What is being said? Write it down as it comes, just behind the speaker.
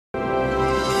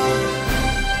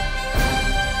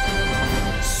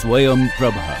Swayam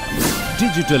Prabha.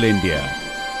 Digital India.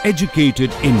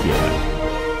 Educated India.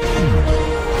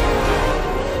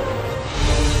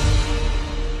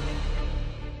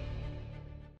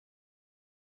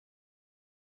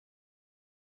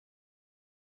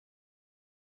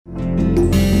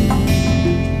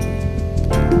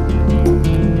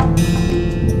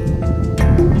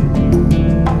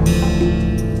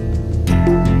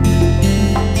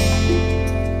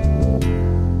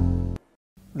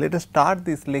 Let us start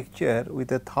this lecture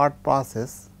with a thought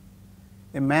process.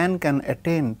 A man can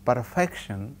attain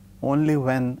perfection only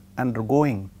when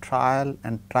undergoing trial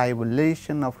and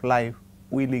tribulation of life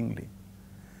willingly.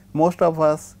 Most of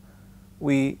us,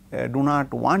 we do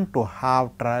not want to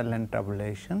have trial and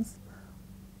tribulations,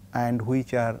 and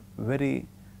which are very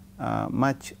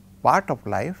much part of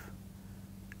life,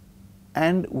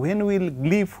 and when we will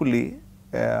gleefully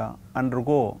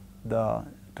undergo the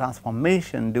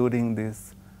transformation during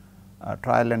this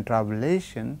trial and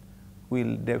tribulation, we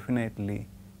will definitely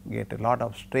get a lot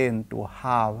of strength to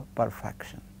have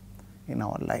perfection in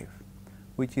our life,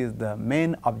 which is the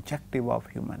main objective of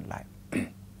human life.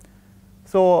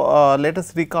 So, let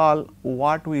us recall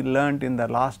what we learned in the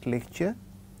last lecture.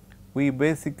 We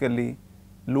basically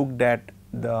looked at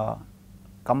the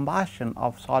combustion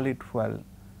of solid fuel,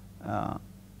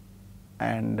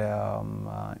 and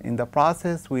in the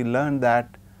process we learned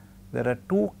that there are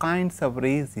two kinds of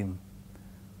regime.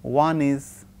 One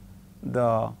is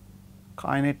the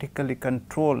kinetically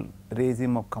controlled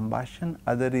regime of combustion,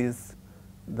 other is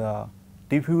the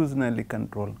diffusionally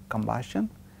controlled combustion,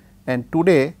 and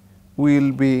today we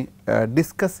will be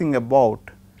discussing about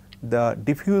the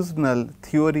diffusional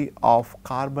theory of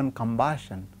carbon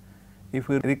combustion. If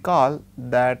we recall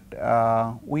that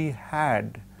we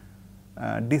had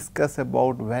discussed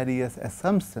about various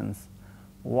assumptions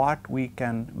what we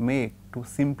can make to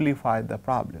simplify the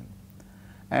problem.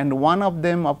 And one of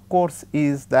them of course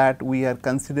is that we are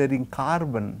considering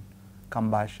carbon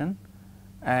combustion,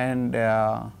 and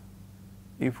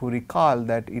if you recall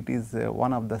that it is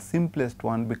one of the simplest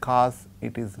one because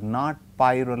it is not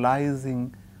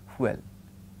pyrolyzing fuel.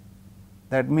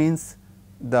 That means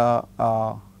the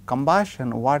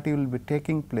combustion what will be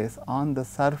taking place on the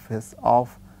surface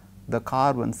of the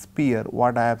carbon sphere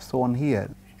what I have shown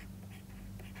here.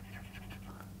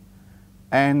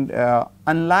 And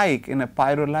unlike in a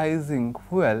pyrolyzing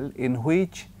fuel in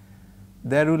which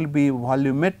there will be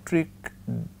volumetric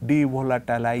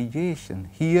devolatilization,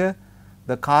 here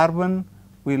the carbon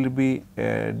will be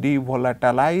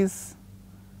devolatilized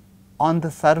on the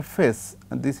surface.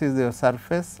 This is the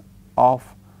surface of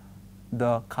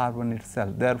the carbon itself.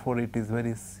 Therefore, it is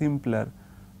very simpler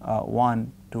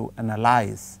one to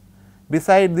analyze.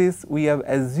 Beside this, we have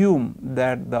assumed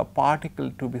that the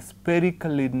particle to be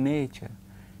spherical in nature.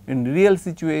 In real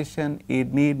situation,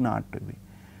 it need not to be,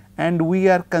 and we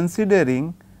are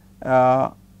considering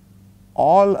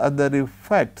all other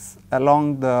effects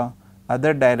along the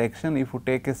other direction. If you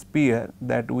take a sphere,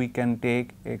 that we can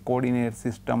take a coordinate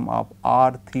system of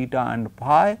r, theta and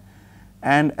phi,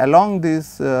 and along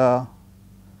this theta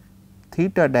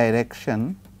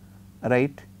direction,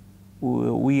 right,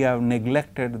 we have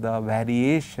neglected the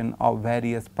variation of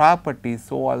various properties.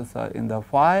 So, also in the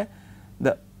phi,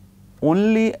 the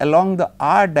only along the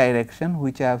r direction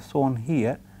which I have shown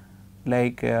here,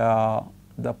 like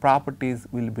the properties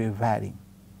will be varying.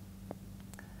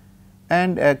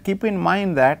 And keep in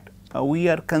mind that we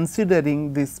are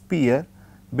considering this sphere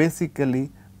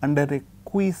basically under a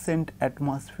quiescent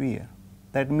atmosphere.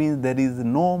 That means there is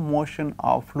no motion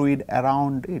of fluid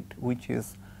around it, which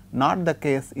is not the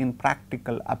case in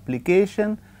practical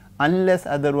application, unless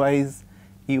otherwise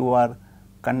you are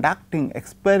conducting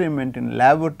experiment in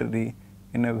laboratory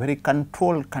in a very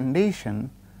controlled condition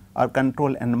or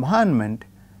controlled environment,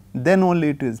 then only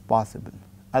it is possible,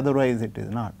 otherwise it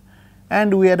is not.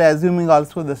 And we are assuming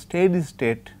also the steady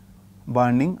state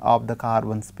burning of the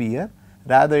carbon sphere,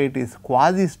 rather it is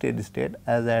quasi steady state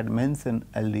as I had mentioned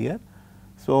earlier.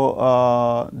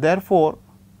 So, therefore,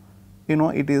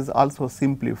 it is also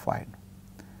simplified,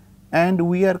 and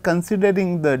we are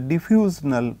considering the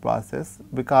diffusional process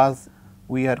because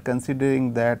we are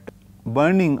considering that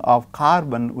burning of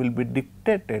carbon will be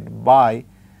dictated by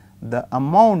the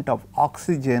amount of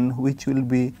oxygen which will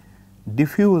be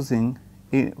diffusing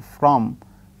from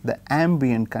the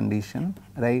ambient condition,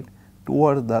 right,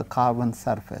 toward the carbon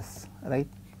surface, right.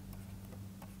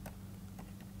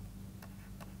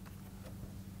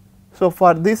 So,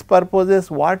 for these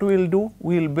purposes what we will do?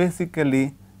 We will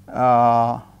basically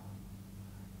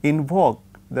invoke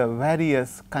the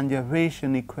various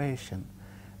conservation equation,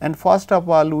 and first of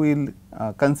all we will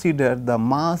consider the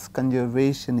mass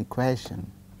conservation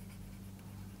equation.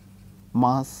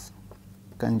 mass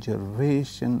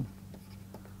conservation.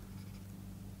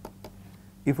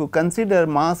 If you consider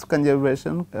mass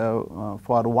conservation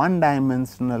for one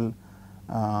dimensional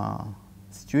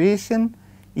situation,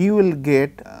 you will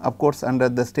get, of course, under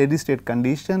the steady state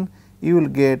condition, you will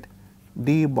get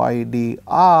d by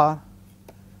dr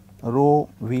rho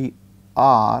v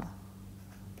r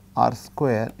r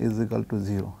square is equal to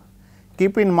 0.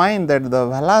 Keep in mind that the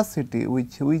velocity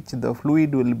which the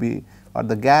fluid will be or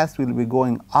the gas will be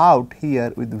going out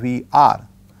here with v r.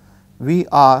 V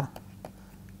r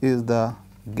is the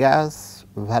gas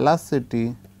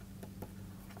velocity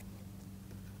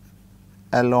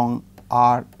along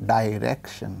r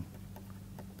direction,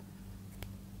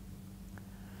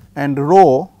 and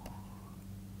rho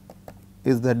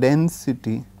is the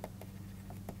density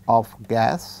of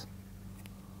gas,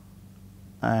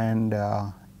 and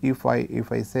if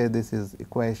I say this is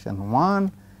equation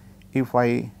 1, if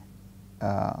I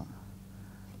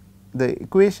the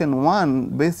equation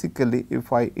 1 basically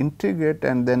if I integrate,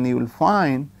 and then you will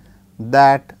find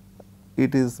that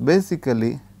it is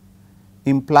basically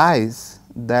implies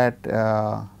that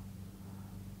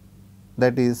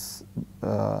that is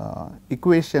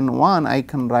equation 1 I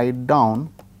can write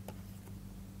down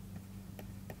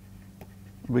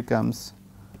becomes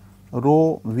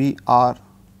rho v r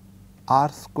r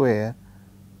square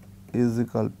is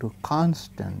equal to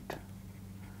constant.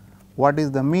 What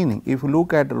is the meaning? If you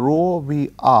look at rho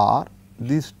v r,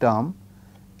 this term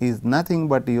is nothing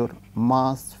but your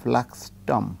mass flux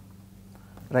term,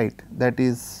 right. That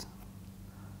is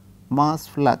mass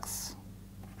flux,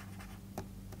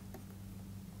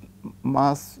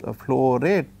 mass flow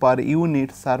rate per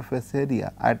unit surface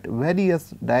area at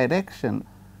various direction,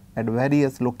 at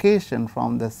various location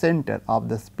from the center of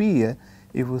the sphere.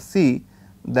 If you see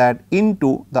that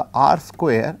into the r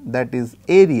square, that is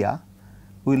area,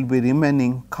 will be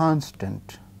remaining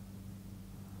constant,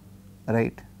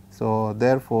 right. So,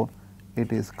 therefore,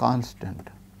 it is constant.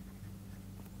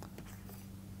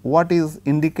 What is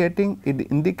indicating?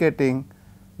 It indicating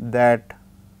that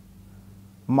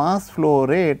mass flow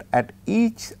rate at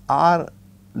each r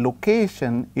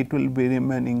location, it will be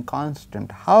remaining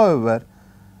constant. However,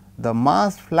 the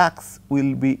mass flux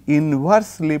will be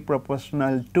inversely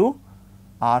proportional to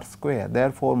r square.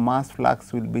 Therefore, mass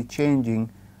flux will be changing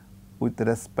with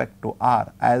respect to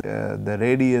r as the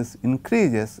radius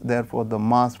increases. Therefore, the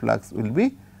mass flux will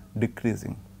be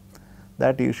decreasing.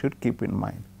 That you should keep in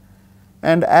mind.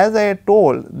 And as I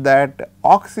told that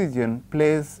oxygen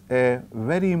plays a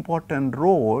very important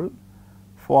role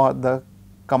for the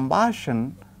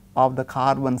combustion of the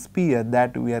carbon sphere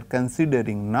that we are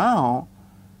considering now,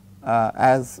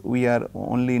 as we are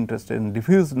only interested in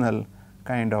diffusional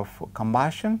kind of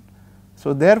combustion.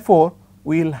 So, therefore,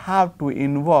 we will have to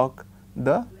invoke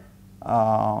the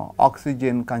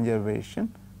oxygen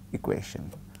conservation equation,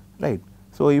 right.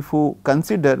 So, if you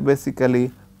consider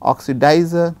basically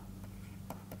oxidizer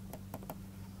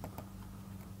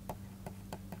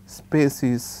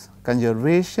species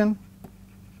conservation,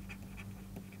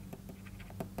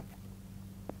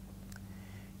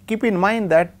 keep in mind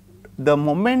that the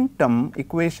momentum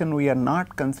equation we are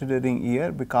not considering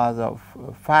here because of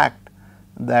fact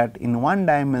that in one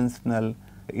dimensional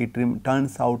it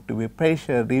turns out to be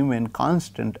pressure remain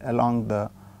constant along the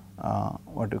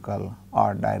what you call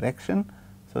r direction.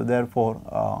 So, therefore,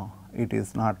 it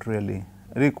is not really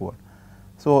required.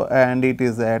 So, and it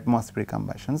is atmospheric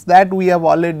combustions that we have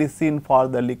already seen for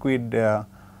the liquid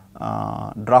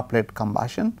droplet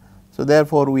combustion. So,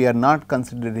 therefore, we are not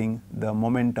considering the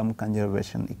momentum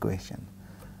conservation equation.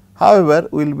 However,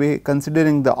 we will be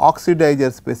considering the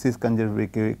oxidizer species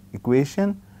conservation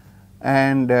equation,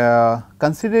 and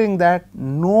considering that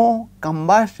no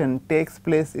combustion takes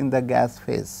place in the gas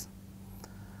phase.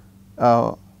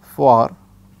 For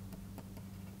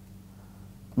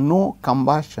no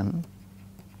combustion,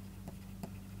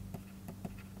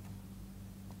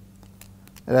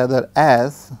 rather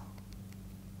as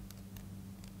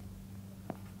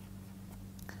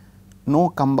no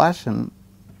combustion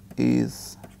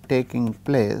is taking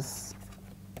place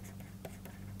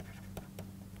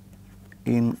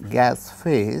in gas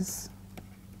phase,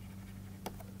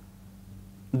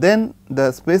 then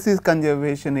the species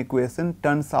conservation equation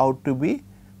turns out to be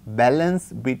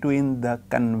balance between the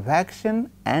convection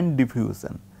and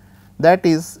diffusion. That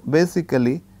is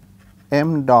basically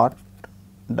m dot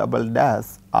double dash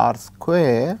r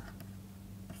square,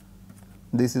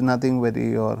 this is nothing but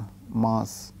your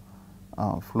mass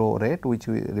flow rate which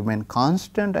will remain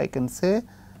constant, I can say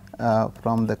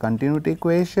from the continuity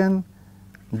equation.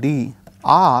 D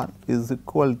r is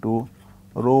equal to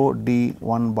rho d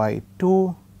 1 by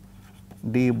 2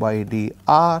 d by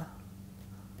dr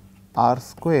r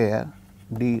square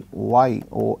dy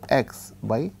o x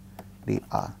by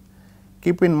dr.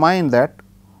 Keep in mind that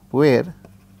where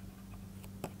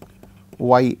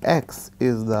y x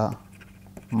is the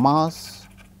mass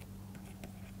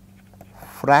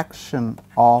fraction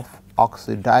of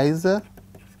oxidizer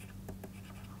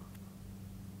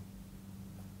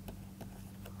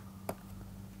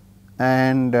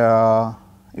and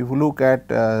if you look at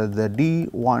the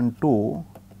D12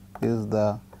 is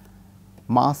the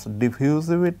mass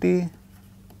diffusivity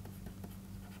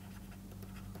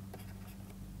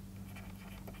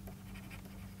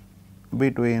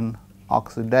between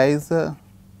oxidizer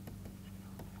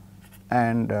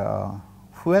and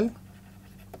fuel,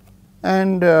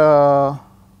 and of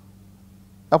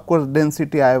course,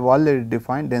 density I have already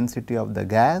defined, density of the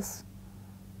gas,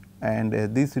 and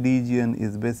this region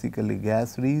is basically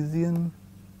gas region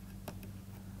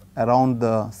around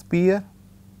the sphere.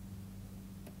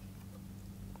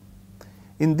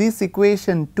 In this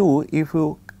equation 2, if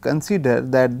you consider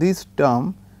that this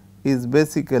term is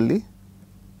basically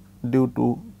due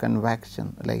to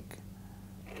convection, like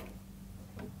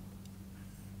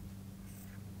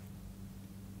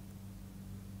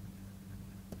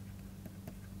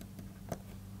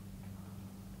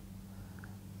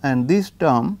and this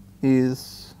term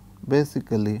is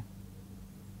basically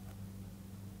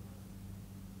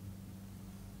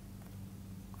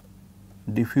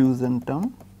diffusion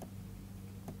term.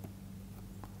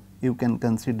 You can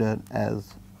consider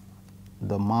as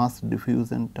the mass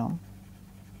diffusion term.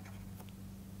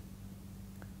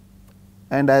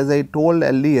 And as I told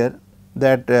earlier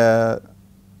that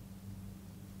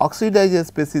oxidizer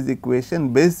species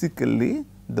equation basically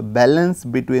the balance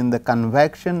between the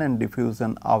convection and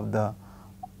diffusion of the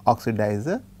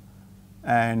oxidizer,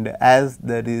 and as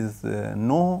there is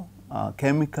no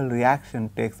chemical reaction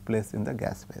takes place in the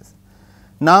gas phase.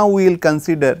 Now, we will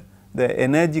consider the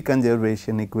energy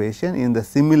conservation equation in the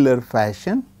similar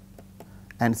fashion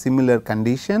and similar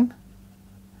condition,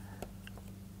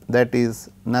 that is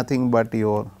nothing but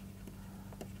your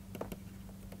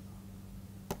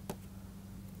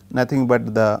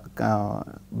the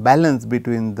balance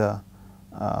between the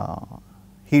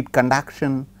heat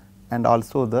conduction and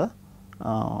also the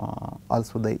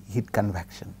heat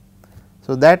convection.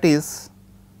 So, that is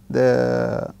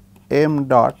the m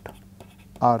dot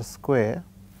r square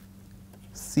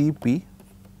C p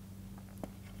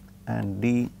and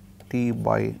d t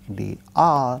by d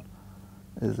r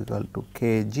is equal to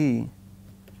k g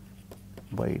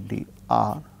by d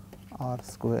r r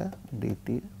square d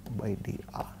t by d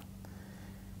r.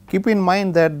 Keep in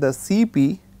mind that the C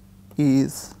p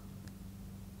is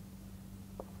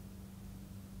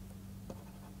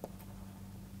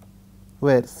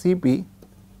where C p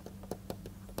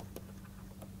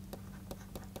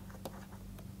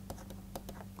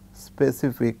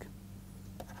specific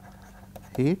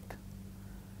heat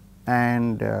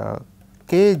and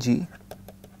Kg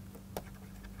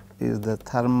is the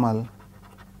thermal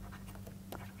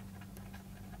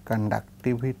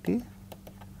conductivity.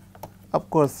 Of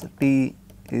course, T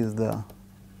is the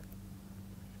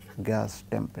gas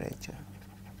temperature.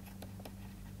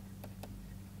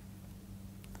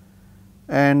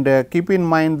 And keep in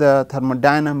mind the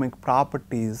thermodynamic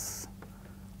properties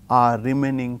are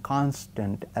remaining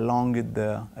constant along with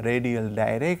the radial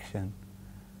direction,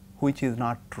 which is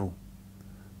not true,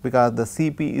 because the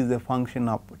Cp is a function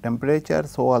of temperature,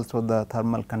 so also the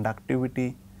thermal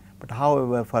conductivity, but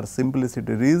however, for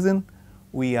simplicity reason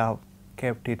we have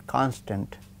kept it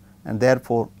constant, and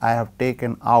therefore, I have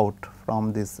taken out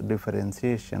from this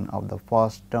differentiation of the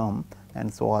first term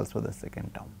and so also the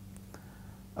second term.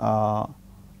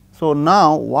 So,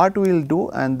 now what we will do,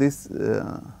 and this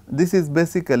is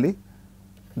basically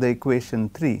the equation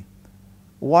 3.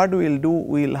 What we will do?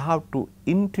 We will have to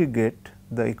integrate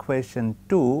the equation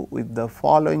 2 with the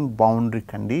following boundary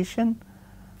condition.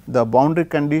 The boundary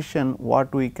condition,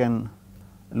 what we can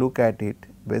look at it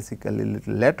basically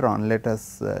little later on. Let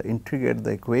us integrate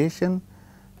the equation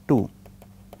 2.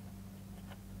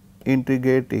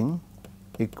 Integrating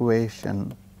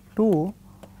equation 2,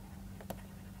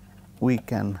 we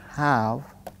can have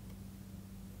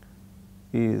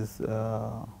is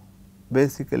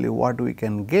basically what we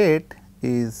can get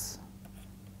is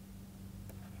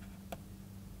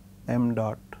m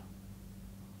dot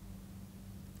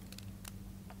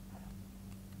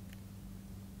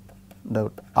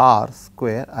r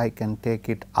square. I can take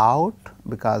it out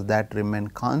because that remain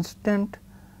constant.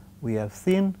 We have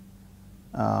seen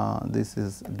this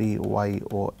is dy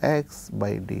o x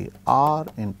by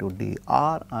dr into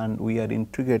dr, and we are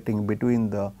integrating between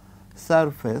the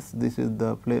surface, this is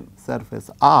the surface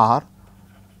R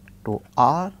to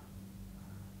R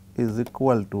is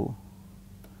equal to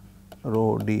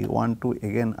rho d 1 2,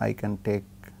 again I can take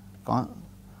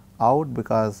out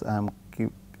because I am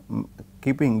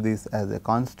keeping this as a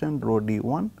constant, rho d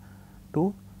 1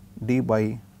 to d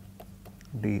by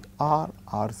d r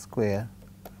r square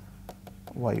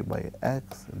y by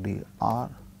x d r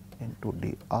into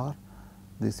d r.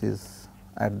 This is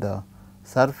at the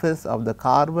surface of the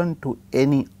carbon to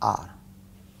any r.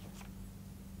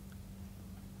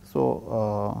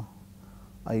 So,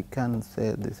 I can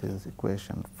say this is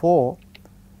equation 4.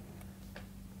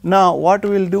 Now, what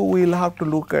we will do, we will have to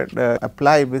look at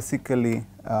apply basically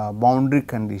boundary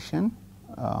condition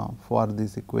for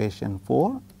this equation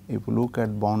 4. If you look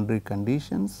at boundary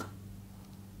conditions,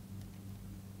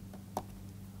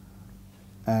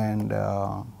 and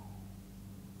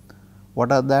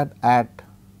what are that? At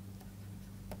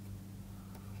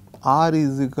r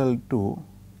is equal to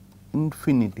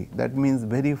infinity, that means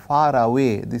very far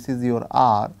away, this is your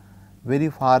r, very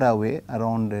far away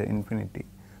around infinity,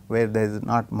 where there is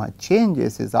not much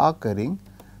changes is occurring.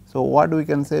 So, what we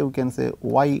can say? We can say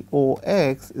y o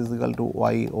x is equal to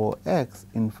y o x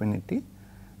infinity,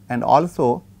 and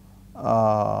also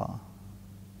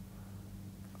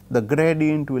the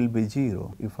gradient will be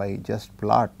 0 if I just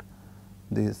plot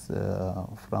this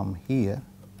from here,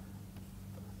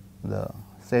 the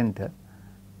center,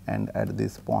 and at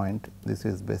this point this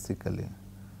is basically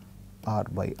r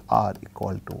by r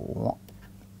equal to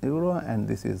 0 and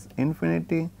this is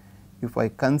infinity. If I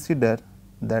consider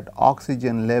that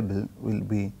oxygen level will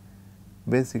be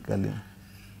basically,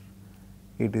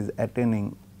 it is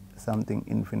attaining something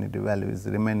infinity value is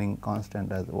remaining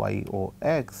constant as y o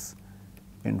x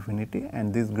infinity,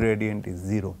 and this gradient is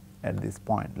 0 at this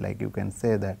point, like you can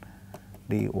say that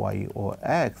d y o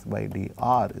x by d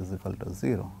r is equal to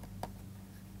 0.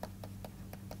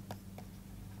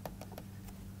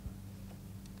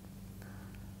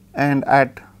 And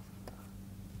at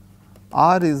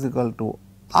r is equal to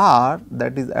r,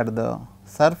 that is at the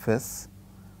surface,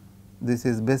 this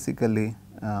is basically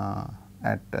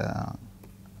at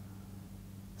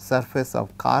surface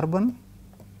of carbon.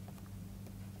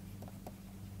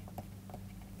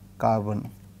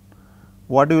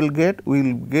 What we will get? We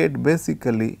will get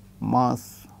basically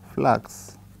mass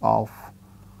flux of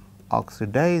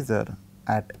oxidizer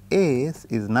at S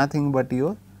is nothing but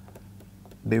your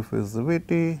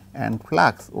diffusivity, and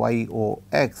flux y o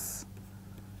x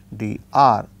d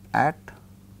r at,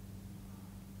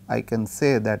 I can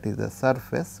say that is the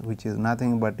surface, which is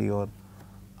nothing but your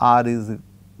r is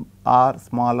r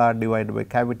small r divided by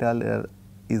capital R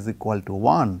is equal to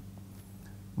 1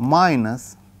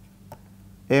 minus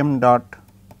m dot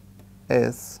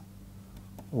s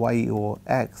y o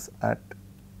x at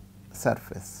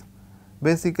surface.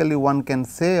 Basically, one can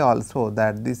say also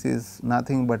that this is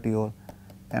nothing but your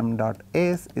m dot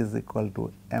s is equal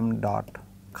to m dot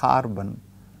carbon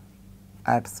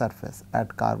at surface,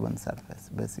 at carbon surface.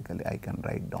 Basically, I can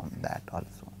write down that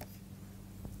also.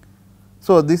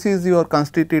 So, this is your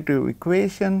constitutive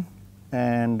equation,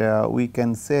 and we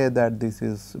can say that this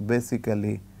is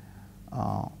basically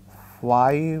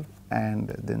 5, and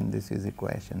then this is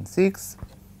equation 6.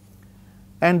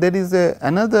 And there is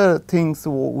another things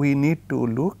we need to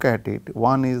look at it.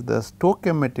 One is the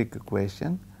stoichiometric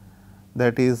equation,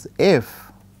 that is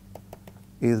F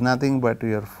is nothing but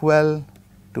your fuel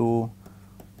to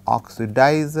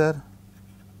oxidizer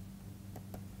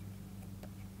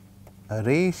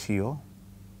ratio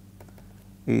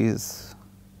is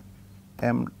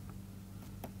m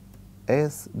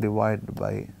s divided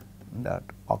by that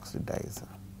oxidizer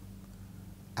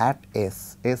at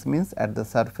S. S means at the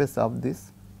surface of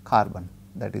this carbon,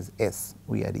 that is S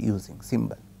we are using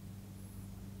symbol.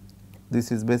 This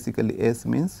is basically S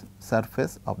means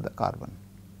surface of the carbon.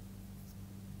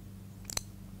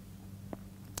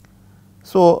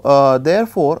 So,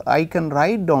 therefore, I can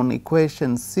write down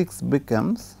equation 6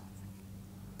 becomes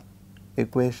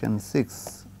equation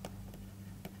 6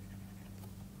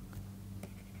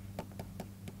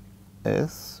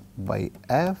 S by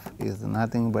F is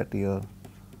nothing but your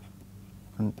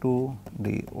 2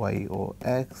 d y o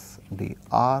x d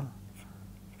r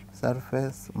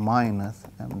surface minus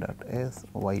m dot s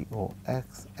y o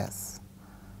x s.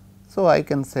 So, I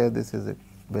can say this is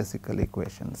basically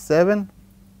equation 7,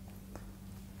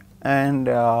 and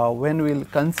when we will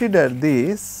consider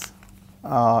this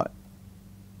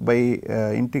by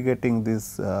integrating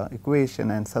this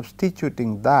equation and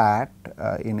substituting that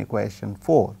in equation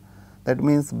 4, that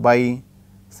means by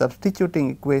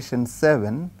substituting equation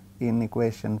 7 in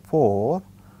equation 4,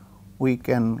 we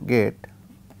can get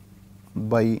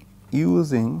by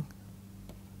using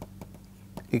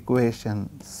equation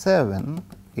 7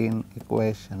 in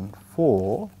equation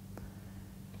 4,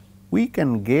 we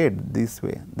can get this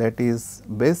way, that is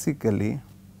basically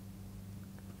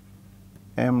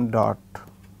m dot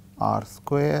r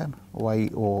square y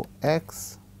o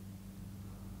x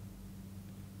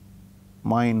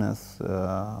minus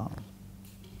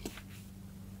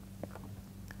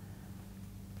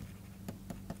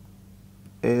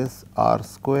s r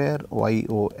square y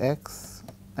o x.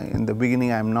 In the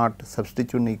beginning I am not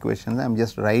substituting equations, I am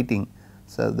just writing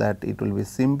so that it will be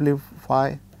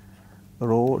simplify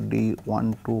rho d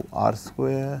 1 2 r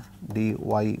square d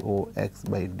y o x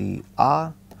by d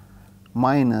r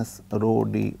minus rho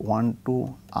d 1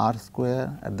 2 r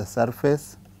square at the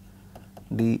surface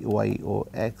d y o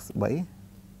x by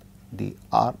d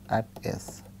r at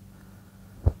s.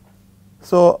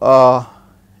 So,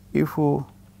 if you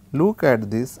look at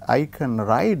this, I can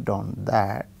write down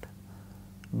that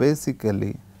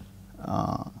basically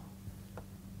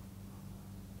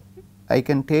I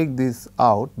can take this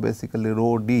out, basically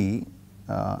rho d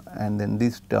and then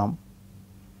this term,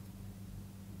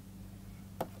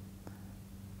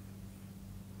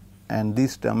 and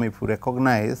this term if you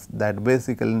recognize that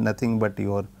basically nothing but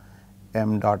your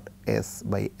m dot s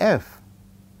by f,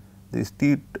 these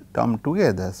t term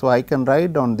together. So, I can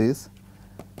write down this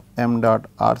m dot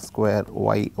r square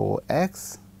y o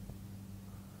x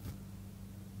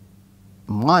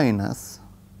minus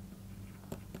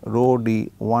rho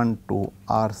d 1 2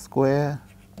 r square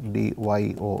d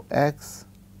y o x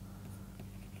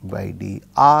by d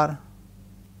r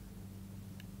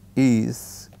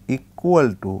is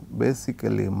equal to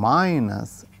basically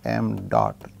minus m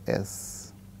dot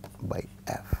s by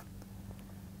f.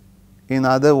 In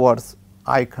other words,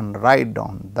 I can write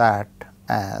down that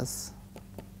as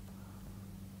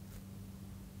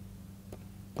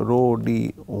rho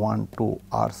d 1 2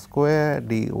 r square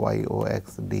d y o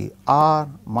x d r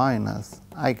minus,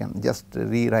 I can just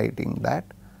rewriting that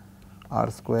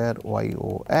r square y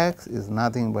o x is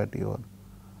nothing but your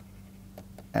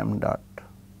m dot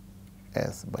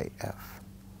s by f.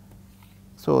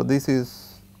 So, this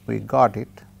is we got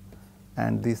it,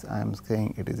 and this I am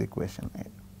saying it is equation 8.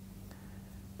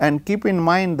 And keep in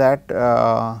mind that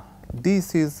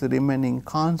this is remaining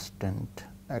constant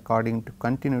according to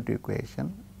continuity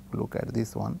equation. Look at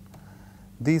this one,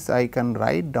 this I can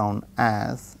write down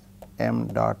as m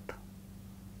dot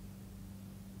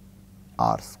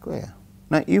r square.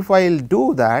 Now, if I will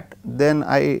do that, then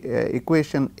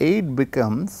equation 8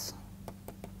 becomes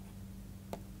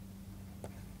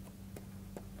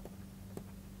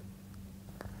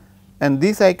and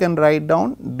this I can write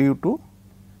down due to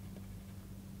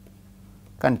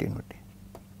continuity,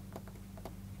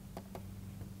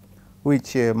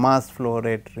 which mass flow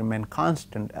rate remain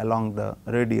constant along the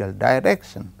radial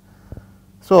direction.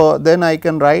 So, then I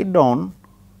can write down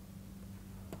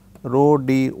rho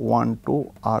d 1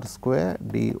 2 r square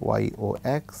d y o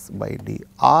x by d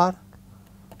r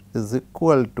is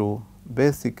equal to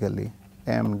basically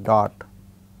m dot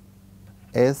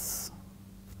s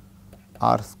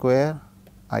r square.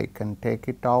 I can take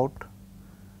it out,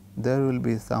 there will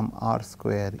be some r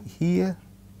square here,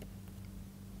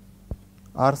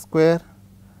 r square,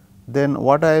 then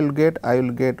what I will get? I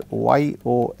will get y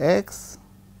o x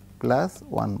plus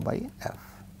 1 by f.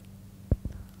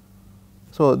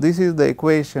 So, this is the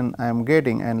equation I am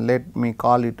getting, and let me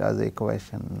call it as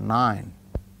equation 9.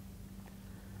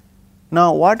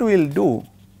 Now, what we will do?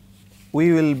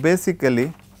 We will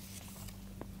basically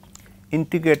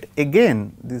integrate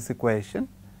again this equation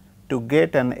to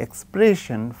get an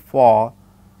expression for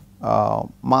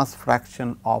mass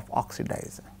fraction of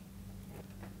oxidizer.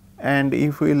 And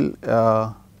if we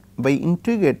will by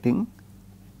integrating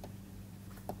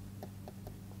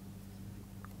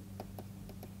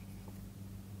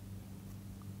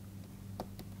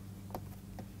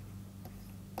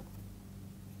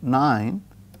nine,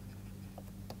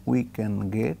 we can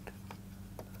get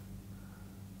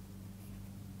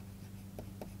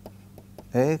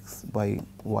x by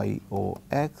y o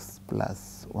x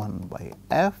plus 1 by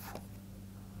f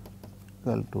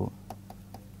equal to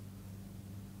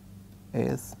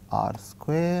s r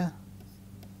square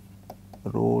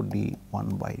rho d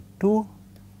 1 by 2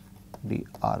 d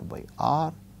r by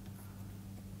r,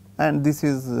 and this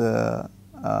is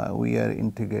we are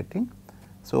integrating.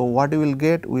 So, what we will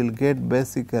get? We will get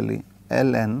basically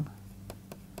ln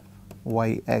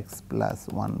y x plus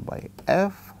 1 by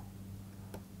f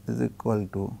is equal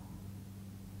to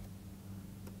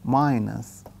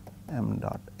minus m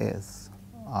dot s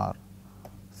r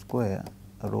square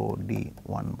rho d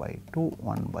 1 by 2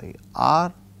 1 by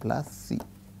r plus c.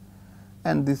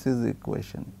 and this is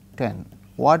equation 10.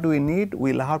 What we need?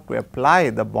 We will have to apply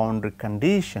the boundary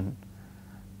condition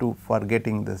to for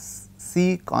getting this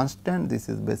C constant. This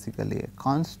is basically a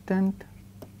constant.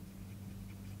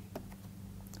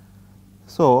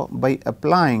 So, by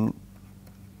applying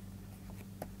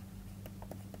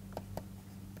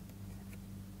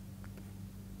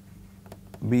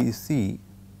B C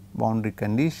boundary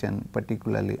condition,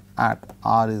 particularly at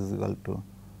r is equal to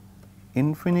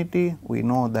infinity, we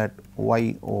know that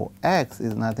y o x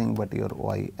is nothing but your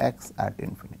y x at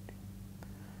infinity.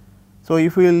 So,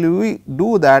 if we will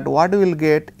do that, what we will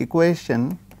get?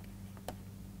 Equation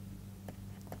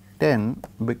 10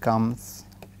 becomes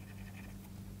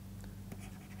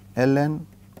ln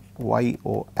y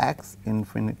o x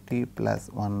infinity plus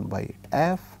 1 by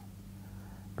f,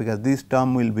 because this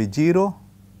term will be 0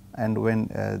 and when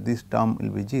this term will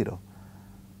be 0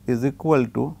 is equal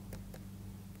to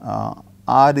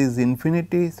r is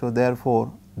infinity. So,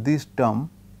 therefore, this term,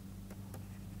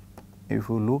 if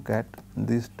you look at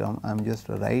this term, I am just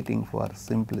writing for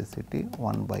simplicity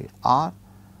 1 by r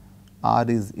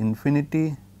is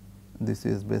infinity, this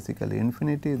is basically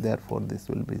infinity, therefore, this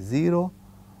will be 0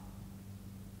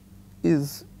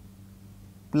 is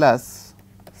plus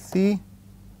C.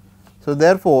 So,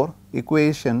 therefore,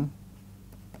 equation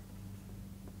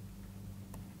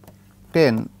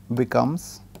 10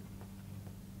 becomes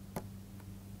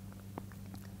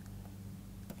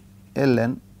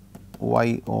ln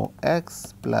y o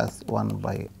x plus 1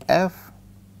 by f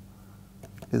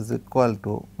is equal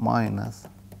to minus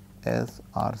s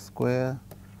r square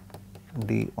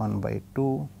d 1 by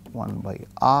 2 1 by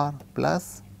r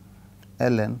plus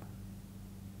ln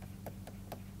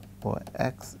o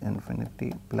x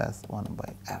infinity plus 1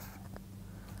 by f.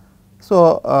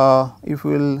 So, if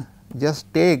we will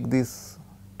just take this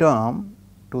term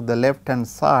to the left hand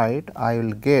side, I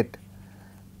will get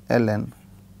ln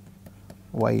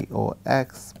y o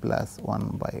x plus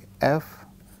 1 by f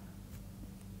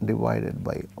divided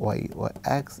by y o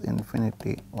x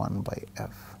infinity 1 by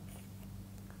f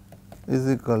is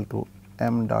equal to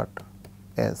m dot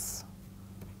s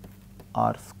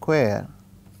r square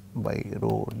by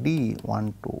rho d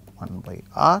 1 to 1 by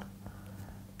r,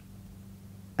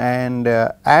 and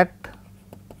at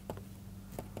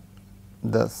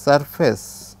the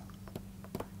surface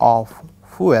of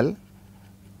fuel,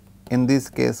 in this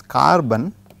case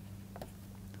carbon,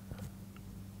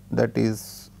 that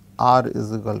is r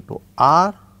is equal to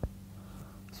r.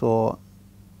 So,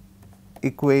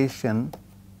 equation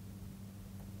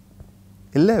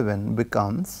 11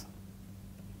 becomes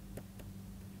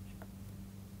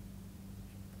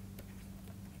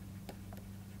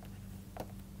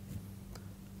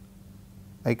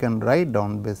I can write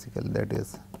down basically, that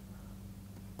is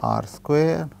r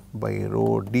square by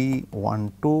rho d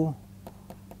 1 2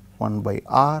 1 by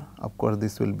r, of course,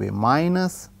 this will be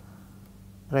minus,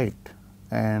 right,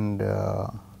 and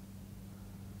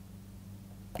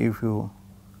if you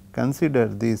consider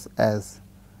this as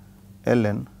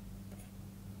ln,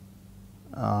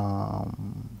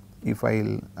 if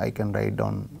I can write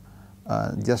down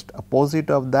just opposite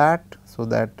of that. So,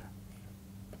 that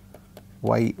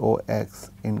y o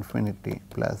x infinity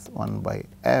plus 1 by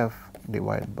f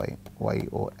divided by y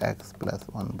o x plus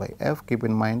 1 by f, keep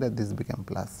in mind that this become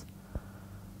plus.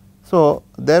 So,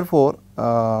 therefore,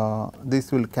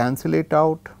 this will cancel it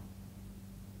out.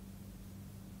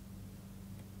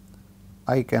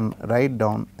 I can write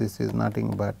down this is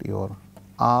nothing but your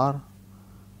r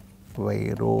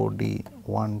by rho d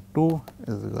 1 2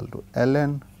 is equal to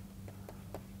ln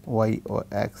y o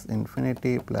x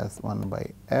infinity plus 1 by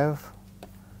f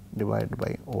divided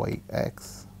by y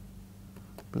x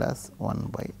plus 1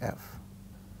 by f.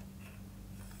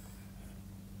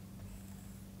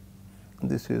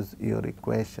 This is your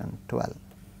equation 12.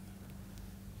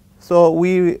 So,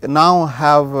 we now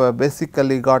have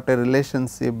basically got a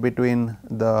relationship between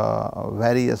the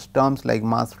various terms like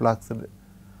mass flux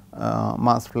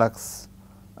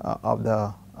of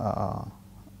the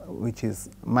which is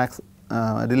max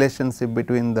relationship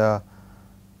between the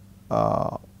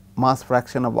mass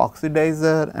fraction of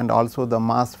oxidizer and also the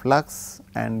mass flux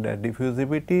and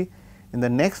diffusivity. In the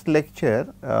next lecture,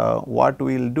 what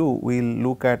we will do, we will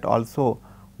look at also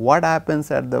what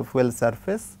happens at the fuel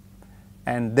surface,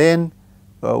 and then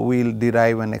we will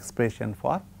derive an expression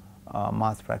for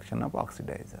mass fraction of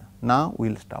oxidizer. Now, we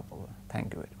will stop over.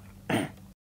 Thank you very much.